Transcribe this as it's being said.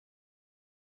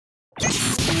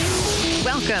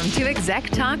Welcome to Exec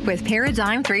Talk with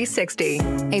Paradigm 360,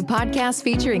 a podcast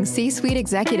featuring C-suite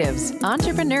executives,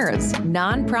 entrepreneurs,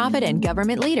 nonprofit and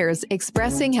government leaders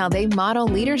expressing how they model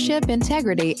leadership,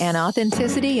 integrity, and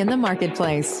authenticity in the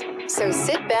marketplace. So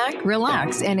sit back,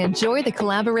 relax, and enjoy the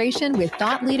collaboration with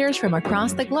thought leaders from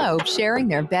across the globe sharing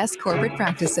their best corporate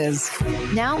practices.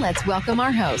 Now let's welcome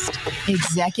our host,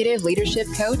 Executive Leadership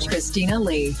Coach Christina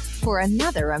Lee, for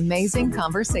another amazing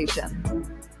conversation.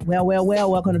 Well,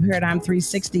 welcome to Paradigm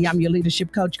 360. I'm your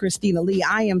leadership coach, Christina Lee.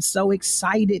 I am so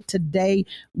excited today.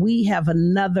 We have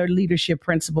another leadership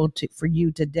principle for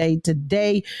you today.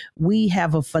 Today, we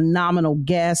have a phenomenal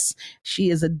guest.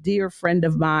 She is a dear friend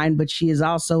of mine, but she is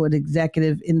also an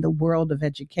executive in the world of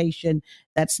education.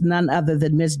 That's none other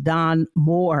than Miss Dawn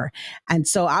Moore. And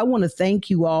so I want to thank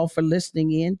you all for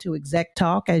listening in to Exec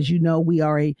Talk. As you know, we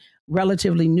are a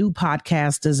relatively new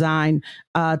podcast designed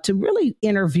to really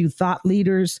interview thought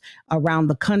leaders around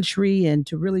the country and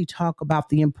to really talk about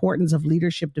the importance of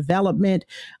leadership development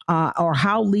or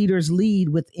how leaders lead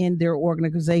within their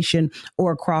organization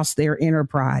or across their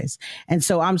enterprise. And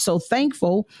so I'm so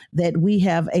thankful that we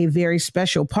have a very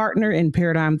special partner in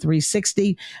Paradigm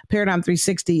 360. Paradigm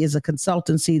 360 is a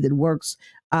consultancy that works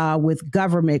with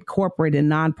government, corporate, and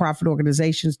nonprofit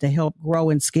organizations to help grow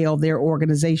and scale their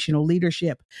organizational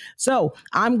leadership. So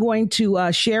I'm going to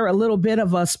share a little bit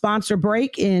of a sponsor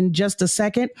break in just a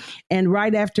second. And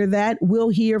right after that, we'll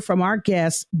hear from our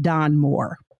guest, Dawn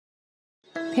Moore.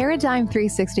 Paradigm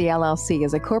 360 LLC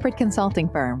is a corporate consulting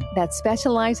firm that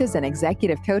specializes in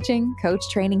executive coaching, coach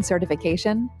training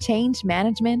certification, change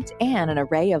management, and an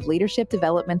array of leadership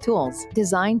development tools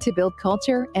designed to build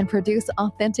culture and produce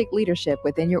authentic leadership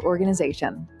within your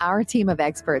organization. Our team of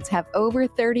experts have over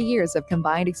 30 years of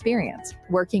combined experience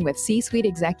working with C-suite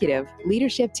executive,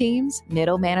 leadership teams,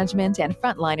 middle management, and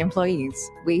frontline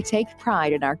employees. We take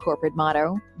pride in our corporate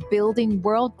motto, building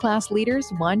world-class leaders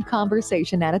one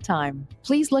conversation at a time.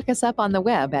 Please look us up on the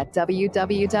web at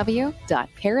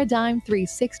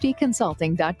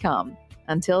www.paradigm360consulting.com.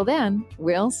 Until then,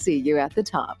 we'll see you at the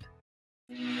top.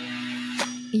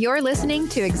 You're listening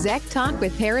to Exec Talk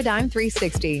with Paradigm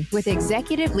 360 with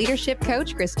Executive Leadership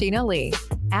Coach Christina Lee.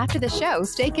 After the show,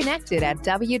 stay connected at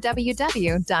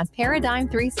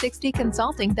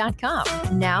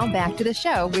www.paradigm360consulting.com. Now back to the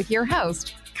show with your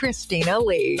host, Christina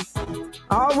Lee.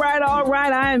 All right.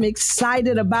 I am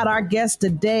excited about our guest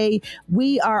today.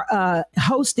 We are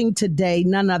hosting today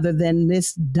none other than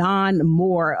Miss Dawn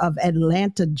Moore of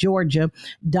Atlanta, Georgia.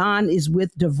 Dawn is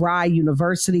with DeVry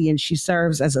University and she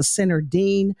serves as a center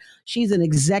dean. She's an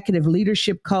executive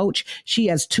leadership coach. She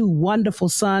has two wonderful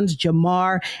sons,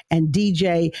 Jamar and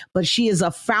DJ, but she is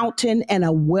a fountain and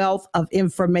a wealth of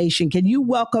information. Can you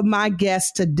welcome my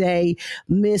guest today,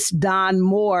 Miss Dawn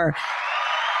Moore?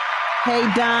 Hey,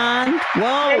 Dawn.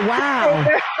 Whoa, wow.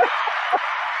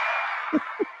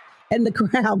 And the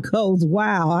crowd goes,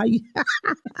 wow.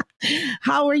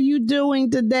 How are you doing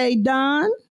today, Dawn?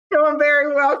 Doing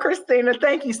very well, Christina.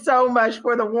 Thank you so much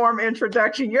for the warm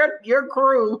introduction. Your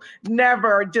crew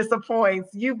never disappoints.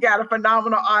 You've got a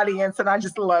phenomenal audience, and I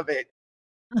just love it.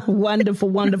 Wonderful.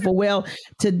 Well,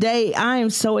 today I am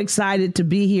so excited to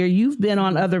be here. You've been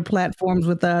on other platforms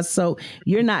with us, so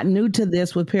you're not new to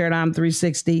this with Paradigm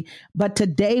 360. But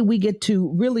today we get to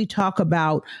really talk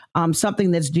about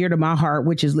something that's dear to my heart,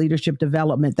 which is leadership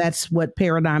development. That's what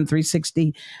Paradigm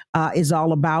 360 is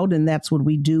all about, and that's what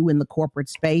we do in the corporate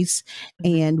space.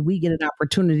 And we get an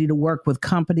opportunity to work with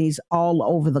companies all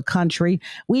over the country.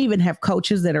 We even have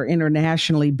coaches that are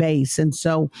internationally based. And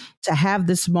so to have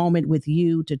this moment with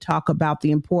you to talk about the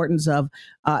importance of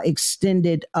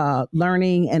extended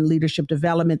learning and leadership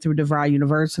development through DeVry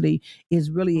University is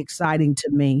really exciting to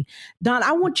me. Dawn,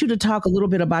 I want you to talk a little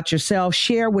bit about yourself,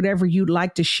 share whatever you'd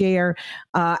like to share,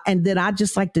 and then I'd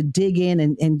just like to dig in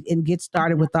and get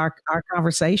started with our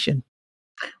conversation.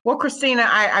 Well, Christina,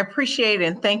 I appreciate it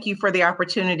and thank you for the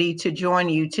opportunity to join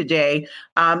you today.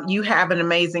 You have an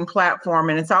amazing platform,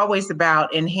 and it's always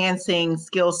about enhancing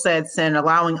skill sets and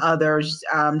allowing others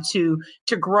to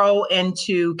grow and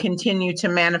to continue to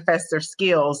manifest their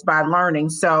skills by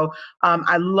learning. So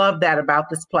I love that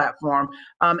about this platform.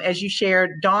 As you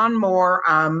shared, Dawn Moore,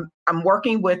 I'm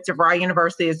working with DeVry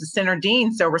University as the Center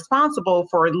Dean, so responsible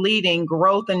for leading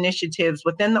growth initiatives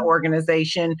within the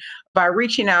organization by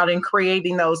reaching out and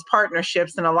creating those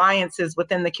partnerships and alliances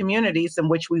within the communities in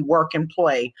which we work and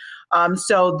play.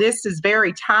 So this is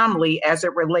very timely as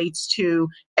it relates to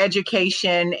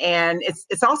education. And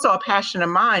it's also a passion of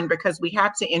mine because we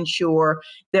have to ensure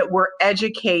that we're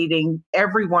educating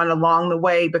everyone along the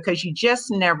way, because you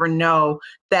just never know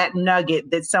that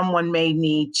nugget that someone may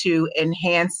need to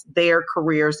enhance their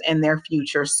careers and their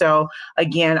future. So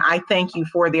again, I thank you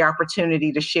for the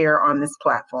opportunity to share on this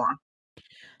platform.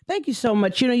 Thank you so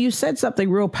much. You said something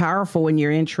real powerful in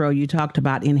your intro. You talked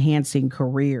about enhancing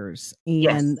careers.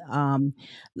 Yes. And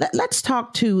let's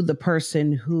talk to the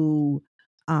person who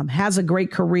has a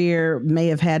great career, may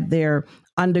have had their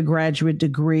undergraduate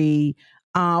degree.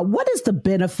 What is the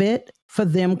benefit for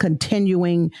them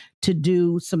continuing to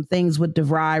do some things with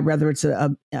DeVry, whether it's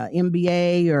a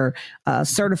MBA or a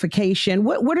certification?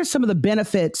 What are some of the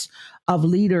benefits of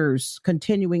leaders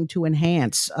continuing to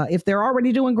enhance if they're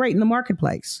already doing great in the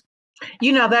marketplace?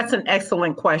 That's an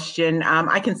excellent question.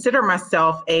 I consider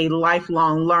myself a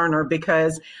lifelong learner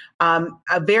because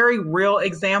a very real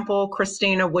example,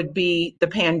 Christina, would be the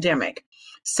pandemic.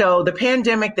 So the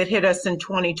pandemic that hit us in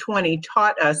 2020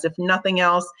 taught us, if nothing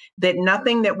else, that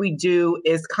nothing that we do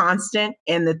is constant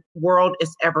and the world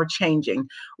is ever changing,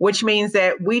 which means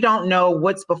that we don't know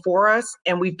what's before us.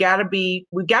 And we've got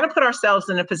to put ourselves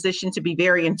in a position to be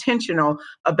very intentional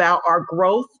about our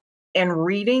growth and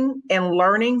reading and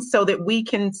learning so that we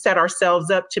can set ourselves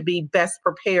up to be best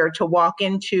prepared to walk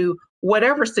into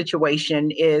whatever situation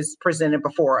is presented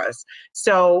before us.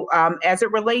 So as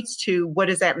it relates to what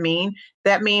does that mean?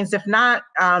 That means if not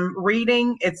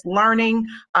reading, it's learning.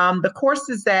 The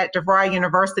courses that DeVry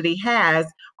University has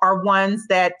are ones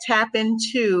that tap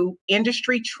into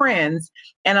industry trends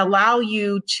and allows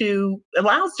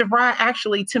DeVry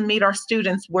actually to meet our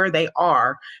students where they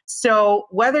are. So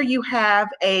whether you have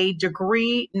a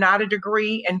degree, not a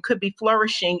degree, and could be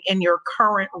flourishing in your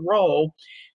current role,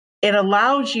 it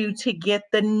allows you to get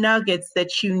the nuggets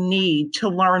that you need to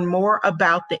learn more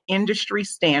about the industry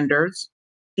standards,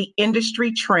 the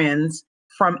industry trends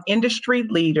from industry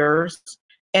leaders,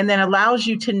 and then allows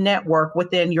you to network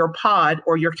within your pod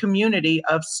or your community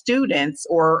of students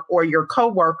or your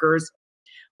coworkers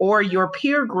or your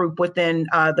peer group within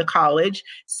the college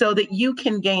so that you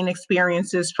can gain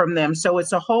experiences from them. So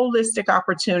it's a holistic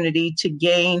opportunity to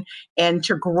gain and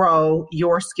to grow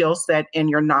your skill set and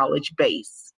your knowledge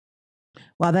base.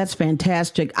 Wow, that's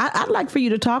fantastic. I'd like for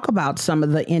you to talk about some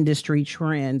of the industry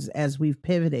trends as we've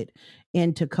pivoted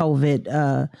into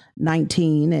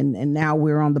COVID-19. And now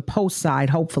we're on the post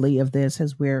side, hopefully, of this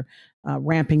as we're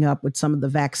ramping up with some of the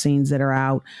vaccines that are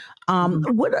out.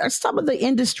 What are some of the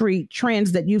industry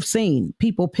trends that you've seen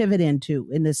people pivot into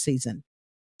in this season?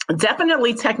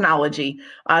 Definitely technology.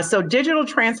 So digital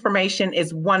transformation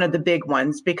is one of the big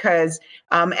ones because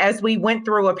as we went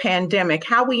through a pandemic,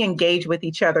 how we engage with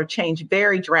each other changed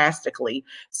very drastically.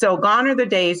 So gone are the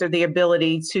days of the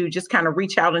ability to just kind of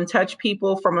reach out and touch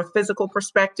people from a physical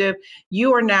perspective.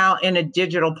 You are now in a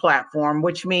digital platform,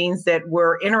 which means that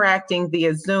we're interacting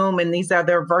via Zoom and these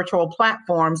other virtual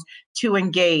platforms to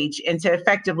engage and to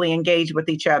effectively engage with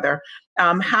each other.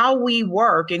 How we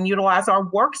work and utilize our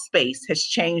workspace has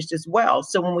changed as well.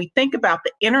 So when we think about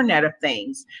the Internet of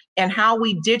Things and how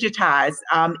we digitize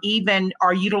even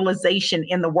our utilization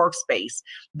in the workspace,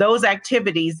 those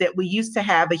activities that we used to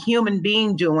have a human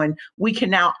being doing, we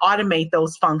can now automate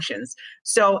those functions.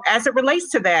 So as it relates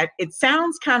to that, it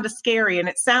sounds kind of scary and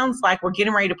it sounds like we're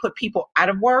getting ready to put people out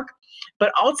of work.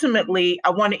 But ultimately, I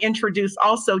want to introduce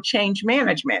also change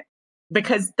management,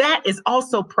 because that is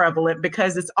also prevalent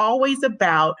because it's always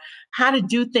about how to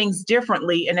do things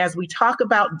differently. And as we talk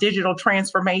about digital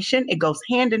transformation, it goes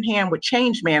hand in hand with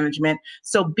change management.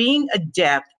 So being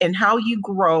adept in how you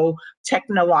grow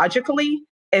technologically,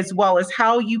 as well as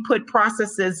how you put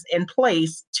processes in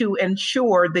place to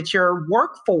ensure that your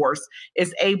workforce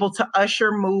is able to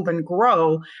usher, move, and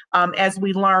grow as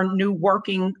we learn new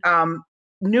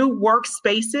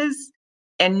workspaces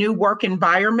and new work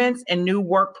environments and new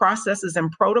work processes and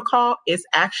protocol is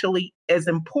actually as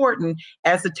important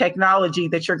as the technology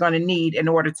that you're going to need in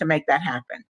order to make that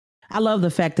happen. I love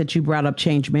the fact that you brought up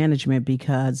change management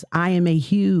because I am a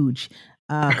huge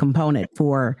component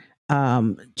for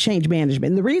change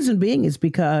management. And the reason being is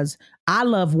because I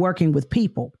love working with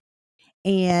people.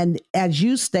 And as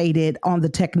you stated on the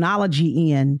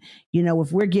technology end,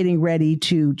 if we're getting ready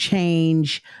to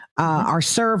change our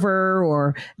server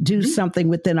or do something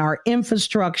within our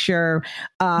infrastructure,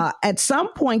 at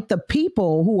some point, the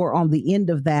people who are on the end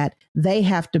of that, they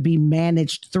have to be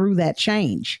managed through that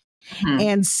change.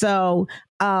 And so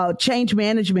change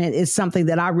management is something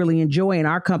that I really enjoy in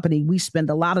our company. We spend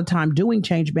a lot of time doing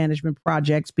change management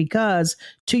projects because,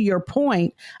 to your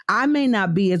point, I may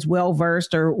not be as well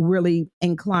versed or really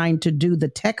inclined to do the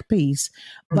tech piece,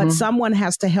 but someone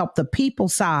has to help the people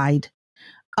side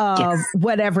of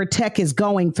whatever tech is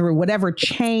going through, whatever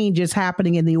change is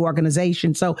happening in the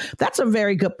organization. So that's a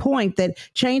very good point, that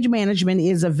change management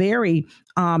is a very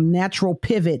natural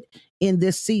pivot in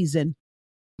this season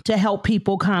to help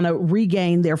people kind of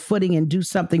regain their footing and do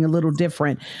something a little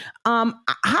different.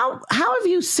 How have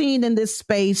you seen in this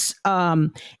space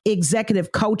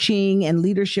executive coaching and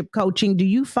leadership coaching? Do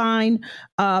you find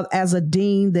as a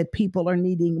dean that people are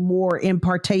needing more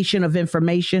impartation of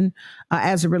information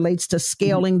as it relates to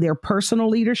scaling their personal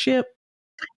leadership?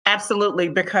 Absolutely,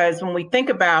 because when we think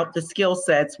about the skill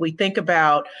sets, we think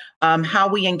about how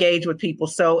we engage with people.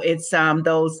 So it's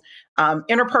those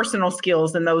interpersonal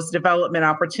skills and those development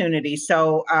opportunities.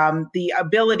 So the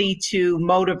ability to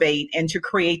motivate and to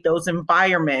create those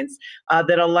environments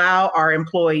that allow our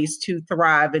employees to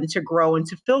thrive and to grow and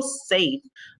to feel safe,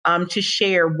 to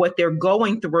share what they're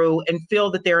going through and feel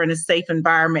that they're in a safe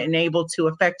environment and able to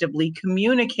effectively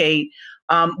communicate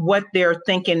what they're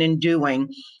thinking and doing.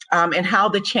 And how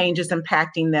the change is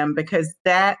impacting them, because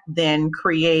that then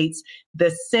creates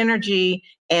the synergy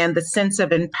and the sense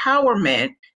of empowerment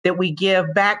that we give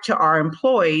back to our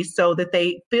employees so that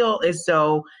they feel as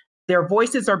though their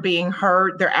voices are being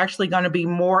heard. They're actually going to be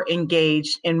more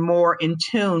engaged and more in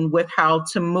tune with how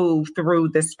to move through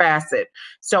this facet.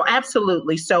 So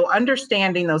absolutely. So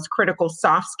understanding those critical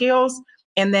soft skills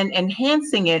and then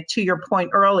enhancing it, to your point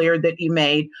earlier that you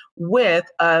made, with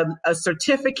a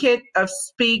certificate of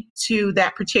speak to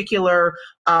that particular,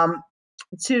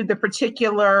 to the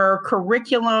particular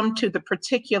curriculum, to the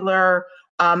particular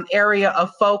area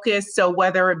of focus. So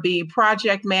whether it be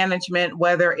project management,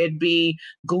 whether it be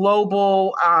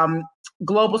global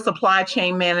supply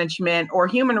chain management or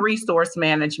human resource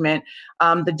management,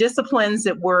 the disciplines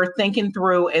that we're thinking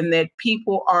through and that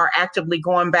people are actively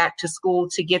going back to school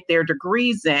to get their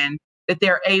degrees in, that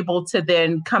they're able to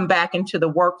then come back into the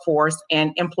workforce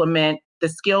and implement the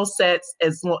skill sets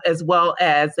as well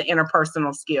as the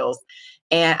interpersonal skills.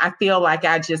 And I feel like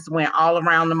I just went all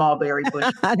around the mulberry bush.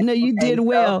 I know you did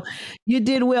well. You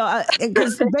did well.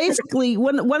 Because basically,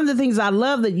 one of the things I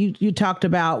love that you talked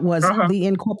about was the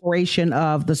incorporation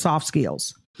of the soft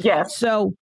skills. Yes.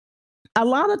 So a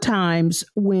lot of times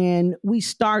when we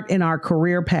start in our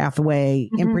career pathway,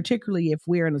 and particularly if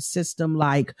we're in a system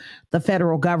like the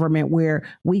federal government where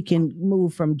we can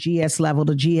move from GS level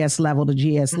to GS level to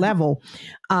GS level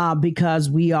because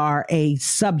we are a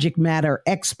subject matter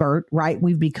expert, right?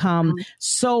 We've become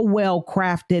so well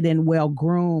crafted and well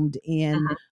groomed in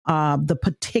the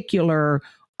particular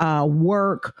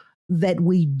work that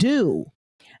we do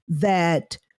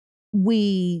that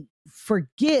we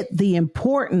forget the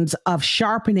importance of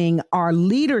sharpening our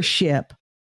leadership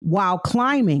while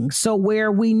climbing. So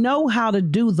where we know how to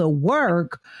do the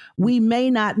work, we may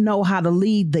not know how to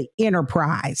lead the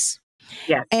enterprise.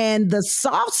 Yes. And the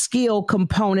soft skill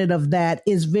component of that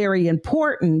is very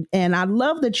important. And I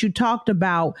love that you talked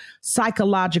about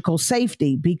psychological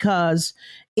safety, because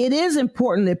it is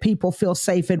important that people feel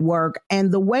safe at work.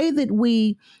 And the way that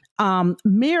we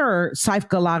mirror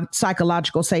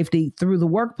psychological safety through the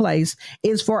workplace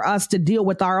is for us to deal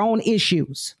with our own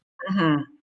issues.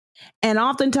 And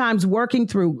oftentimes working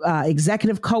through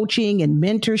executive coaching and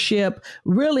mentorship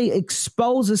really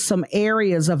exposes some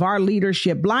areas of our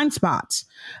leadership blind spots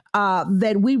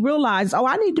that we realize,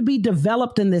 I need to be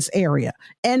developed in this area.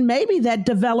 And maybe that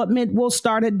development will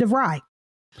start at DeVry.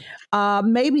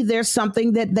 Maybe there's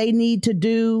something that they need to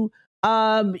do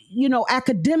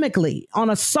academically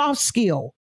on a soft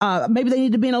skill. Maybe they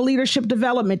need to be in a leadership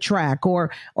development track,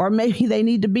 or maybe they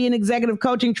need to be in executive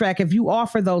coaching track if you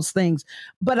offer those things.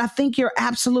 But I think you're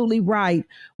absolutely right.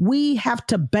 We have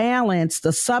to balance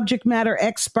the subject matter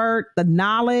expert, the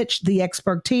knowledge, the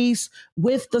expertise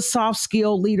with the soft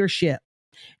skill leadership.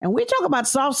 And we talk about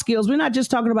soft skills. We're not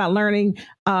just talking about learning,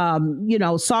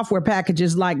 software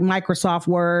packages like Microsoft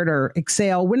Word or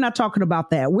Excel. We're not talking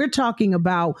about that. We're talking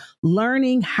about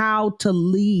learning how to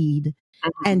lead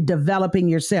and developing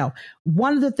yourself.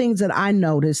 One of the things that I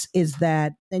notice is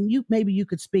that, and maybe you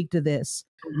could speak to this,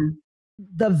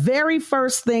 the very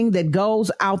first thing that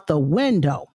goes out the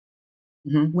window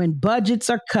when budgets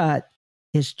are cut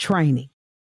is training.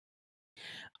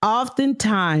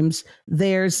 Oftentimes,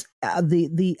 there's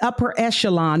the upper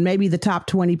echelon, maybe the top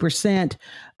 20%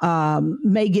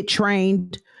 may get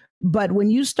trained. But when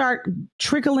you start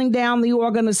trickling down the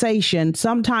organization,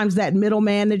 sometimes that middle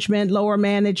management, lower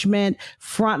management,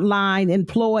 frontline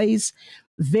employees,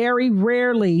 very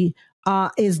rarely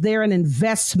is there an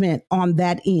investment on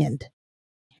that end,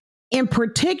 and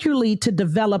particularly to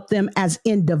develop them as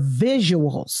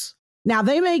individuals. Now,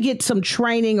 they may get some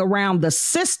training around the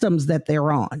systems that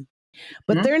they're on,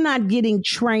 but they're not getting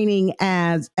training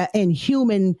as in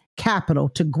human capital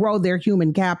to grow their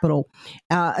human capital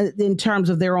in terms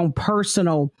of their own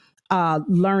personal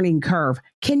learning curve.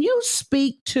 Can you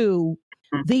speak to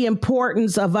the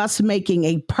importance of us making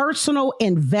a personal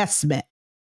investment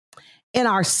in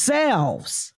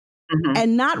ourselves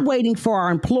and not waiting for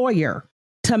our employer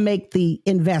to make the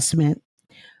investment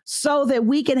so that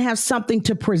we can have something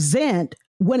to present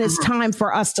when it's time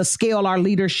for us to scale our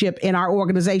leadership in our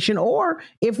organization, or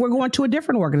if we're going to a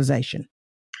different organization?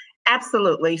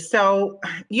 Absolutely. So,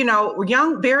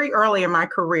 very early in my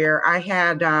career, I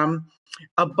had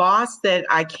a boss that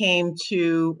I came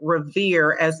to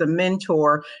revere as a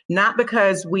mentor, not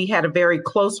because we had a very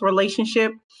close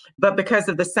relationship, but because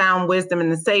of the sound wisdom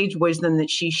and the sage wisdom that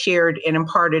she shared and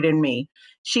imparted in me.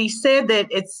 She said that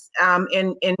it's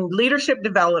in leadership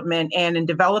development and in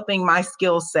developing my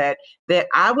skill set that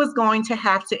I was going to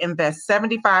have to invest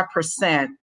 75%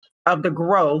 of the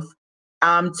growth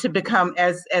to become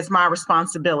as my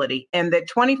responsibility, and that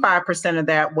 25% of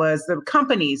that was the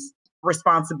company's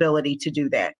responsibility to do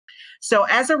that. So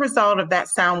as a result of that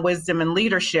sound wisdom and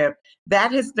leadership,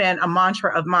 that has been a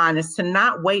mantra of mine, is to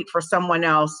not wait for someone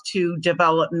else to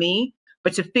develop me,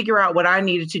 but to figure out what I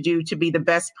needed to do to be the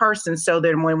best person, so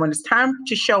that when it's time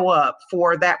to show up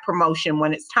for that promotion,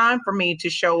 when it's time for me to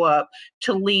show up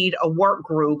to lead a work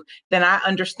group, then I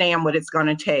understand what it's going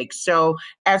to take. So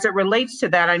as it relates to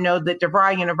that, I know that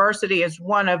DeVry University is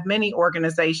one of many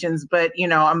organizations, but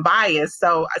I'm biased.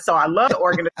 So I love the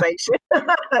organization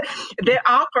that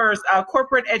offers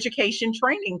corporate education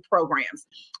training programs.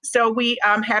 So we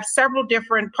have several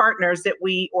different partners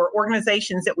or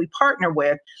organizations that we partner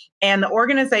with. And the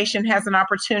organization has an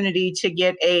opportunity to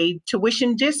get a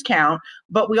tuition discount,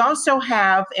 but we also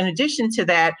have, in addition to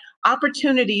that,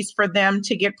 opportunities for them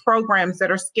to get programs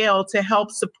that are scaled to help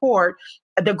support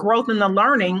the growth and the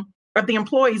learning of the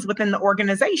employees within the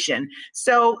organization.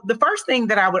 So the first thing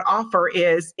that I would offer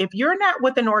is, if you're not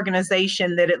with an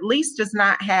organization that at least does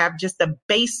not have just a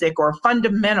basic or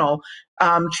fundamental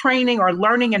training or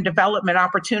learning and development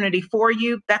opportunity for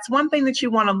you, that's one thing that you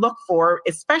want to look for,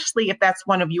 especially if that's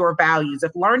one of your values.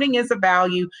 If learning is a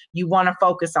value, you want to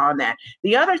focus on that.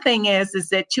 The other thing is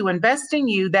that to invest in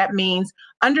you, that means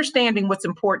understanding what's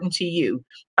important to you,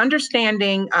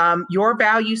 understanding your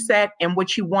value set and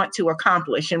what you want to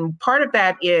accomplish. And part of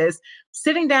that is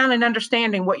sitting down and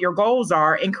understanding what your goals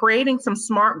are and creating some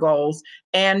SMART goals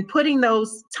and putting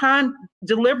those time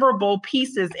deliverable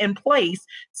pieces in place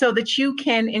so that you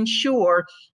can ensure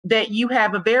that you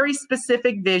have a very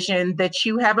specific vision, that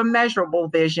you have a measurable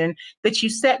vision, that you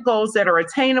set goals that are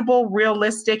attainable,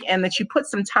 realistic, and that you put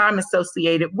some time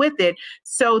associated with it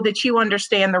so that you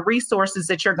understand the resources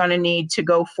that you're going to need to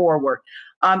go forward.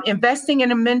 Investing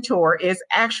in a mentor is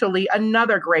actually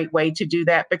another great way to do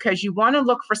that, because you want to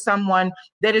look for someone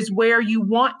that is where you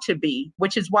want to be,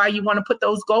 which is why you want to put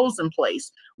those goals in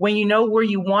place. When you know where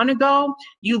you want to go,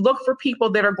 you look for people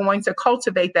that are going to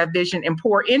cultivate that vision and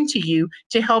pour into you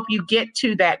to help you get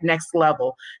to that next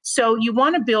level. So you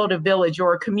want to build a village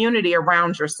or a community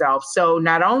around yourself. So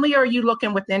not only are you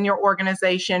looking within your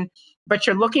organization, but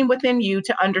you're looking within you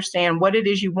to understand what it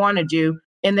is you want to do.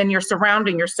 And then you're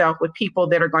surrounding yourself with people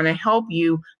that are going to help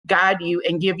you, guide you,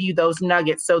 and give you those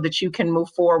nuggets so that you can move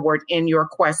forward in your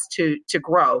quest to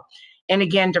grow. And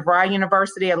again, DeVry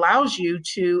University allows you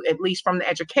to, at least from the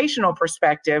educational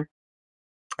perspective,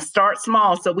 start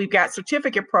small. So we've got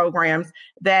certificate programs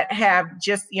that have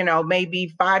just,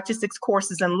 maybe 5 to 6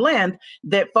 courses in length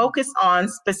that focus on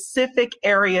specific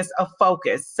areas of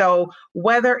focus. So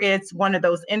whether it's one of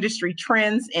those industry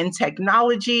trends in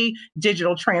technology,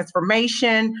 digital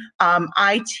transformation,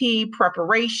 IT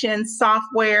preparation,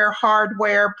 software,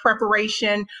 hardware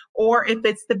preparation, or if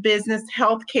it's the business,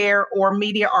 healthcare, or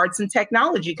media arts and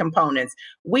technology components,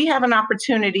 we have an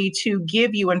opportunity to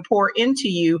give you and pour into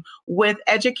you with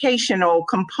educational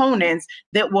components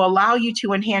that will allow you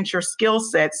to enhance your skill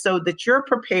set so that you're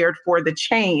prepared for the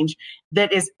change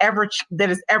that is ever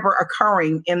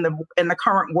occurring in the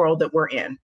current world that we're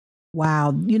in.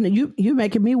 Wow. You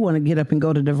making me want to get up and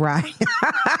go to DeVry.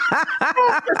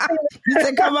 You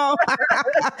said, come on.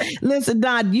 Listen,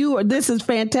 Don, this is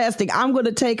fantastic. I'm going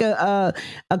to take a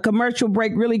commercial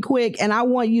break really quick, and I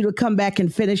want you to come back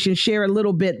and finish and share a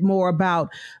little bit more about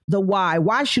the why.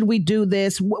 Why should we do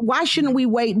this? Why shouldn't we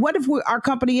wait? What if our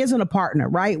company isn't a partner,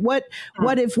 right? What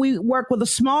if we work with a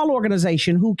small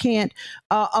organization who can't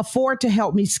afford to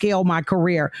help me scale my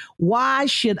career? Why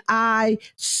should I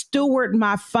steward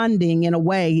my funding in a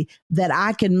way that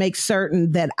I can make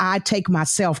certain that I take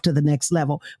myself to the next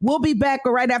level? We'll be back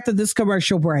right after this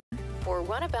commercial break. Or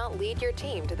what about lead your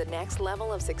team to the next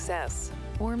level of success?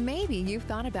 Or maybe you've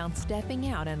thought about stepping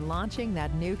out and launching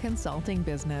that new consulting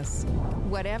business.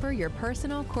 Whatever your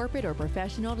personal, corporate, or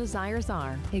professional desires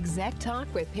are, Exec Talk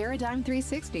with Paradigm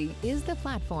 360 is the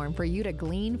platform for you to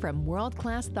glean from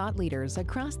world-class thought leaders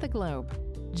across the globe.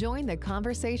 Join the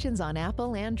conversations on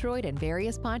Apple, Android, and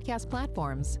various podcast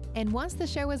platforms. And once the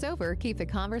show is over, keep the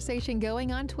conversation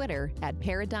going on Twitter at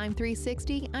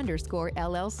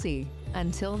Paradigm360_LLC.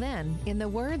 Until then, in the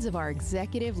words of our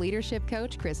executive leadership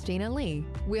coach, Christina Lee,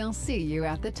 we'll see you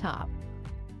at the top.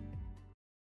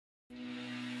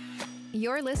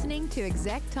 You're listening to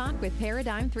Exec Talk with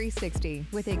Paradigm 360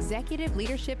 with executive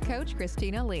leadership coach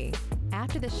Christina Lee.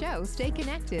 After the show, stay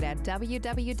connected at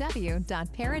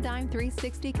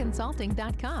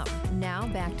www.paradigm360consulting.com. Now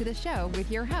back to the show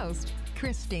with your host,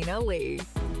 Christina Lee.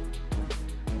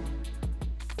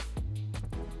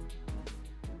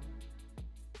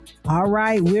 All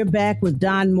right, we're back with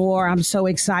Dawn Moore. I'm so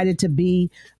excited to be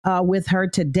with her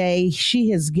today.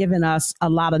 She has given us a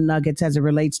lot of nuggets as it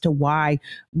relates to why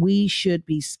we should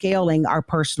be scaling our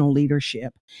personal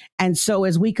leadership. And so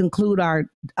as we conclude our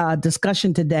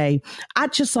discussion today,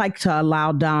 I'd just like to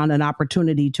allow Dawn an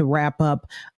opportunity to wrap up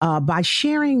by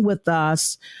sharing with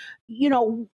us,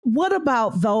 what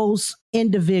about those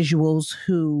individuals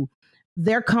who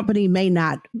their company may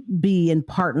not be in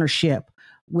partnership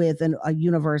with a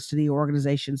university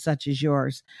organization such as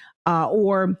yours,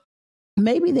 or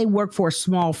maybe they work for a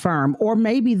small firm, or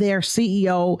maybe they're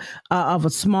CEO of a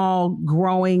small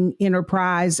growing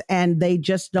enterprise and they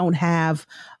just don't have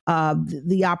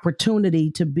the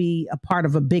opportunity to be a part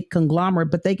of a big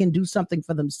conglomerate, but they can do something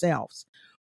for themselves.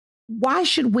 Why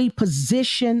should we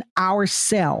position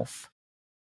ourselves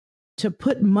to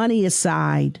put money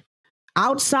aside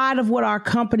outside of what our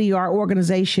company or our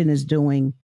organization is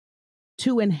doing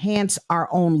to enhance our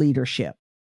own leadership?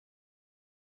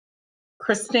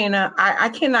 Christina, I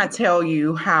cannot tell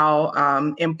you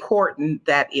how important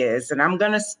that is. And I'm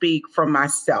going to speak from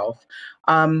myself.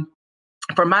 From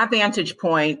my vantage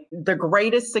point, the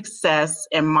greatest success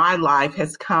in my life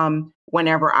has come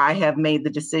whenever I have made the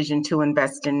decision to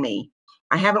invest in me.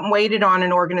 I haven't waited on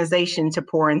an organization to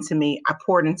pour into me. I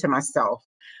poured into myself.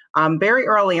 Very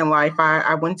early in life,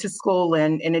 I went to school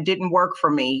and it didn't work for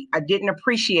me. I didn't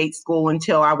appreciate school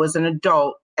until I was an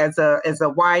adult, as a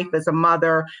wife, as a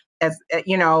mother,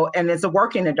 and as a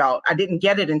working adult. I didn't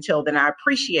get it until then. I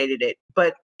appreciated it,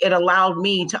 but it allowed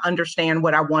me to understand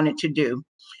what I wanted to do.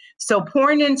 So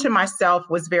pouring into myself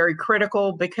was very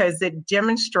critical because it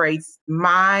demonstrates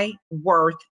my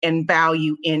worth and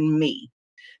value in me.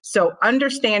 So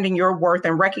understanding your worth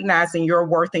and recognizing your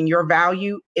worth and your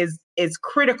value is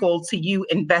critical to you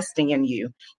investing in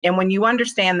you. And when you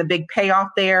understand the big payoff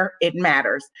there, it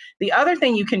matters. The other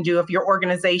thing you can do if your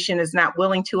organization is not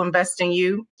willing to invest in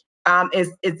you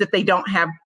is if they don't have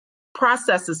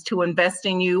processes to invest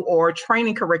in you or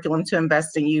training curriculum to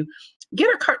invest in you.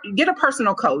 Get a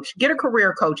personal coach, get a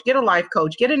career coach, get a life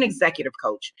coach, get an executive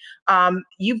coach.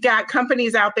 You've got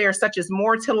companies out there such as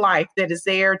More to Life that is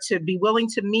there to be willing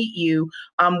to meet you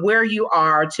where you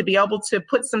are, to be able to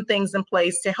put some things in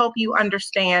place to help you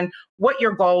understand what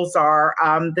your goals are,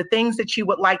 the things that you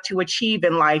would like to achieve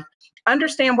in life.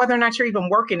 Understand whether or not you're even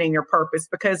working in your purpose,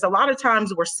 because a lot of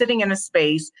times we're sitting in a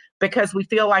space because we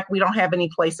feel like we don't have any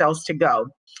place else to go.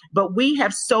 But we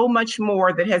have so much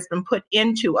more that has been put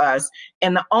into us.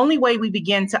 And the only way we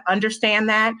begin to understand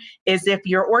that is if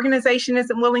your organization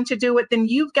isn't willing to do it, then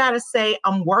you've got to say,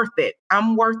 I'm worth it.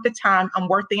 I'm worth the time. I'm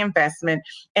worth the investment.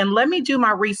 And let me do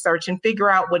my research and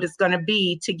figure out what it's going to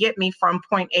be to get me from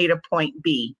point A to point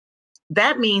B.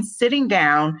 That means sitting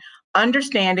down,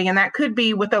 understanding, and that could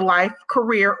be with a life,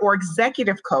 career, or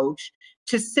executive coach,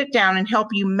 to sit down and help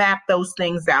you map those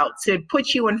things out, to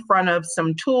put you in front of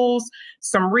some tools,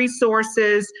 some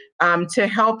resources, to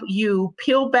help you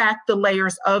peel back the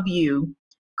layers of you,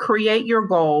 create your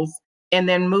goals, and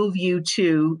then move you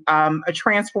to a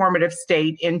transformative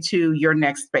state into your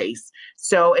next space.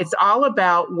 So it's all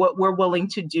about what we're willing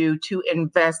to do to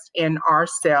invest in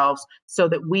ourselves so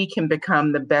that we can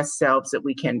become the best selves that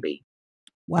we can be.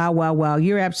 Wow, wow, wow.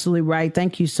 You're absolutely right.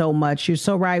 Thank you so much. You're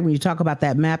so right when you talk about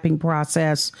that mapping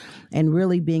process and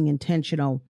really being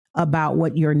intentional about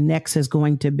what your next is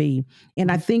going to be. And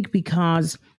I think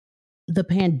because the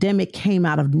pandemic came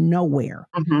out of nowhere.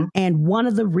 Mm-hmm. And one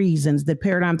of the reasons that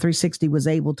Paradigm 360 was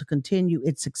able to continue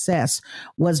its success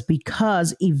was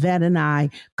because Yvette and I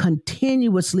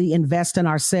continuously invest in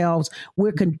ourselves.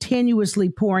 We're continuously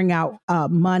pouring out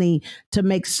money to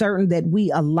make certain that we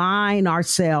align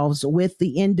ourselves with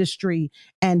the industry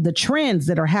and the trends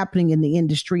that are happening in the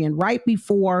industry. And right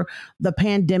before the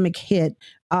pandemic hit,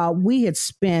 we had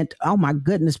spent, oh my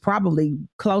goodness, probably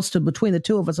close to, between the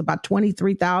two of us, about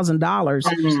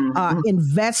 $23,000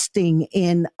 investing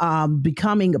in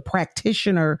becoming a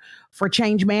practitioner for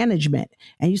change management.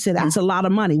 And you said, that's a lot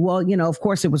of money. Well, you know, of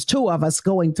course, it was two of us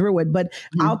going through it, but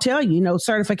I'll tell you, you know,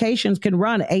 certifications can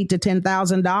run $8,000 to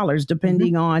 $10,000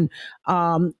 depending on,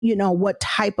 you know, what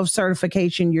type of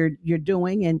certification you're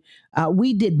doing. And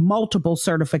we did multiple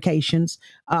certifications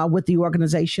with the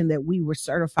organization that we were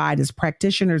certified as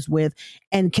practitioners with.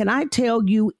 And can I tell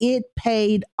you, it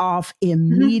paid off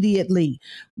immediately.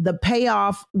 The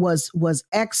payoff was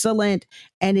excellent,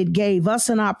 and it gave us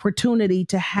an opportunity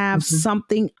to have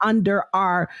something under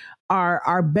our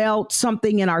belt,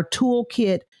 something in our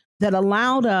toolkit that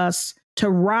allowed us to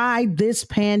ride this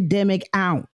pandemic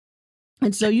out.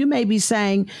 And so you may be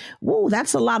saying, whoa,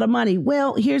 that's a lot of money.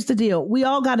 Well, here's the deal. We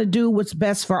all got to do what's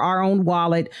best for our own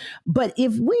wallet. But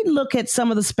if we look at some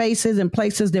of the spaces and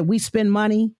places that we spend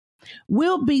money,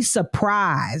 we'll be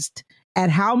surprised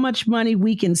at how much money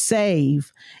we can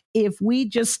save if we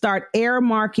just start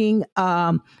earmarking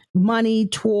money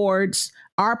towards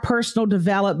our personal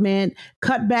development,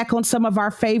 cut back on some of our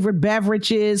favorite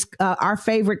beverages, our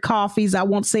favorite coffees. I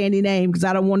won't say any name because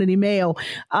I don't want any mail,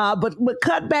 but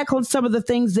cut back on some of the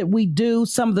things that we do,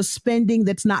 some of the spending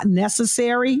that's not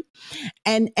necessary,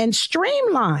 and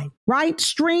streamline, right?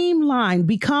 Streamline,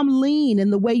 become lean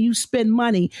in the way you spend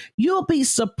money. You'll be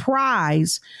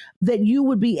surprised that you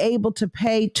would be able to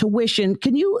pay tuition.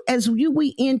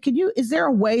 Is there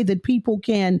a way that people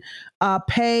can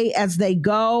pay as they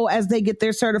go, as they get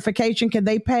their certification? Can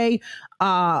they pay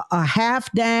a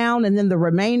half down and then the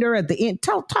remainder at the end?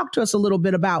 Talk to us a little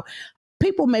bit about,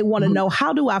 people may want to know,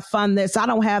 how do I fund this? I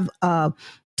don't have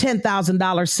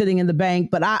 $10,000 sitting in the bank,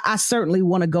 but I certainly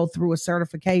want to go through a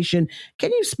certification.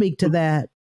 Can you speak to that?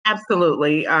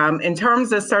 Absolutely. In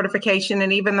terms of certification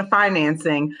and even the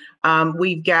financing,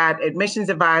 we've got admissions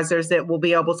advisors that will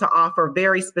be able to offer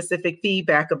very specific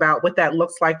feedback about what that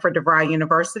looks like for DeVry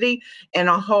University in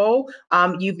a whole.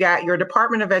 You've got your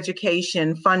Department of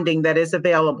Education funding that is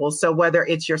available. So whether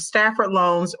it's your Stafford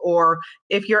loans or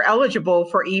if you're eligible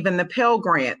for even the Pell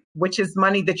Grant, which is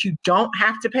money that you don't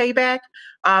have to pay back,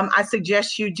 I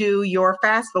suggest you do your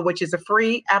FAFSA, which is a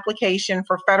free application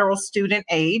for federal student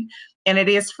aid. And it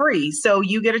is free. So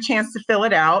you get a chance to fill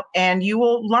it out and you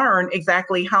will learn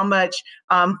exactly how much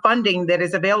funding that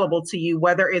is available to you,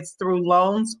 whether it's through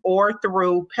loans or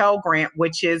through Pell Grant,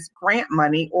 which is grant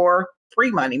money or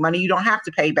free money you don't have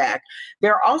to pay back.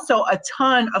 There are also a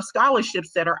ton of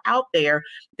scholarships that are out there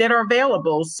that are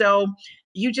available. So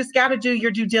you just got to do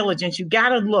your due diligence. You got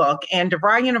to look. And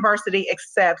DeVry University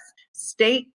accepts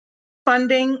state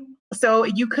funding. So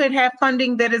you could have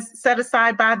funding that is set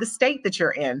aside by the state that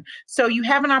you're in. So you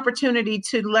have an opportunity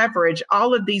to leverage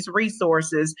all of these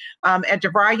resources at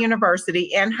DeVry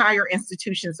University and higher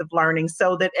institutions of learning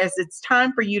so that as it's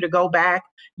time for you to go back,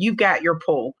 you've got your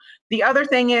pull. The other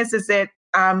thing is that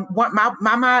what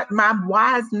my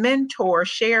wise mentor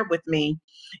shared with me,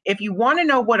 if you want to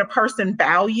know what a person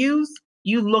values,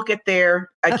 you look at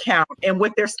their account and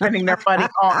what they're spending their money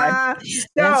on.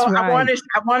 So right. I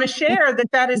want to share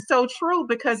that is so true,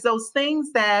 because those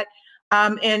things that,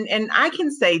 and I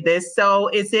can say this.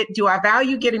 So do I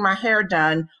value getting my hair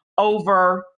done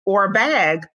or a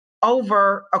bag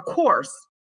over a course?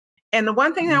 And the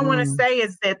one thing I want to say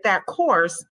is that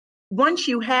course, once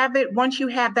you have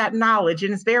that knowledge,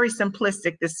 and it's very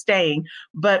simplistic, this staying,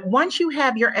 but once you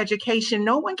have your education,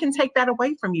 no one can take that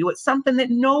away from you. It's something that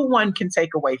no one can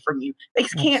take away from you. They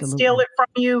can't steal it from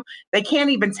you. They can't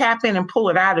even tap in and pull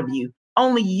it out of you.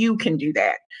 Only you can do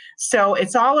that. So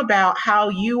it's all about how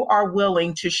you are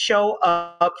willing to show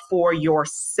up for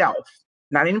yourself,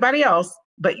 not anybody else,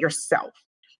 but yourself.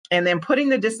 And then putting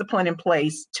the discipline in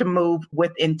place to move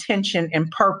with intention and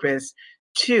purpose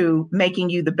to making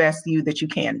you the best you that you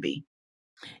can be.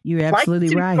 You're absolutely Life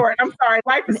is too right. short. I'm sorry.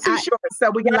 Life is too short. So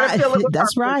we got to fill it with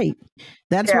That's purpose. right.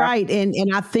 That's right. And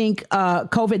I think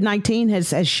COVID-19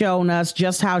 has shown us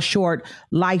just how short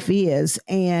life is.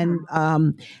 And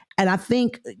I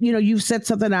think, you've said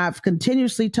something I've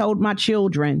continuously told my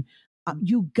children.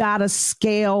 You got to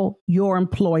scale your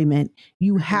employment.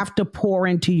 You have to pour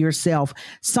into yourself.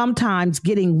 Sometimes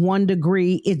getting 1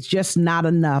 degree, it's just not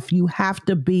enough. You have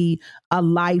to be a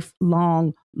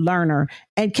lifelong learner.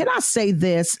 And can I say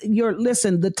this?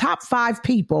 Listen, the top 5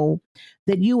 people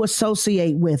that you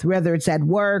associate with, whether it's at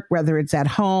work, whether it's at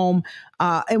home,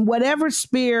 in whatever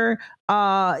sphere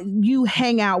you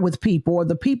hang out with people, or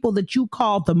the people that you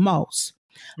call the most,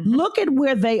 look at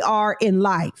where they are in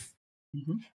life.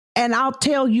 And I'll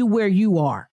tell you where you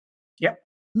are. Yep.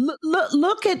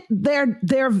 Look at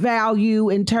their value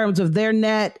in terms of their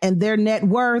net and their net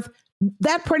worth.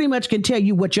 That pretty much can tell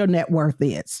you what your net worth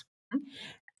is.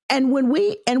 And when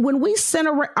we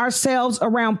center ourselves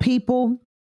around people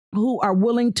who are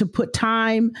willing to put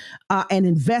time and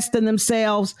invest in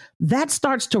themselves, that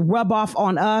starts to rub off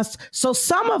on us. So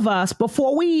some of us,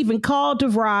 before we even call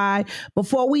DeVry,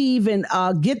 before we even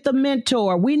get the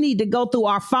mentor, we need to go through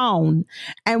our phone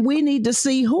and we need to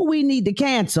see who we need to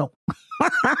cancel. I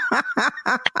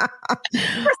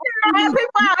have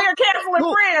people out here canceling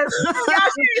friends. Y'all, she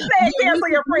ain't saying cancel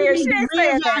your friends. She ain't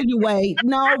saying that.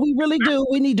 No, we really do.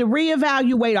 We need to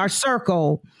reevaluate our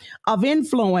circle of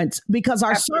influence, because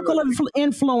our circle of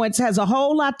influence has a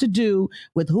whole lot to do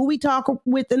with who we talk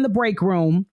with in the break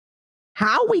room,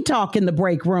 how we talk in the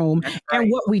break room,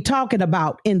 and what we talking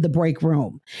about in the break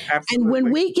room. Absolutely. And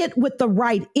when we get with the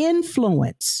right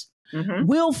influence,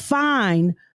 we'll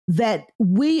find that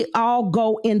we all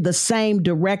go in the same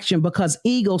direction, because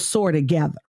eagles soar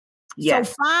together. Yes.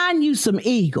 So find you some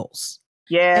eagles.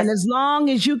 Yes. And as long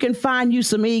as you can find you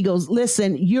some eagles,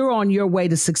 listen, you're on your way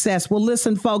to success. Well,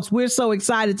 listen, folks, we're so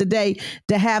excited today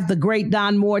to have the great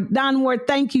Don Moore. Don Moore,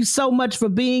 thank you so much for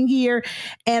being here.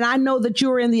 And I know that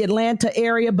you're in the Atlanta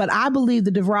area, but I believe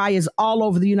the DeVry is all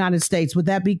over the United States. Would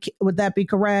that be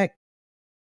correct?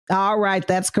 All right.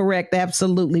 That's correct.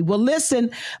 Absolutely. Well,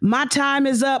 listen, my time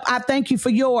is up. I thank you for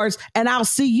yours, and I'll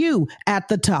see you at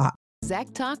the top.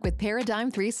 Exec Talk with Paradigm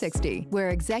 360, where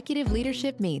executive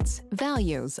leadership meets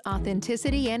values,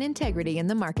 authenticity, and integrity in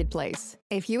the marketplace.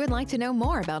 If you would like to know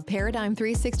more about Paradigm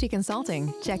 360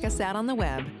 Consulting, check us out on the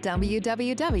web,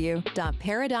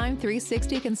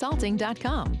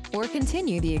 www.paradigm360consulting.com, or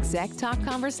continue the Exec Talk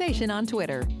conversation on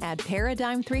Twitter at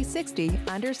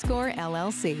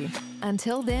Paradigm360_LLC.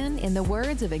 Until then, in the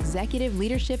words of executive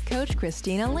leadership coach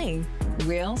Christina Lee,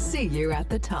 we'll see you at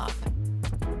the top.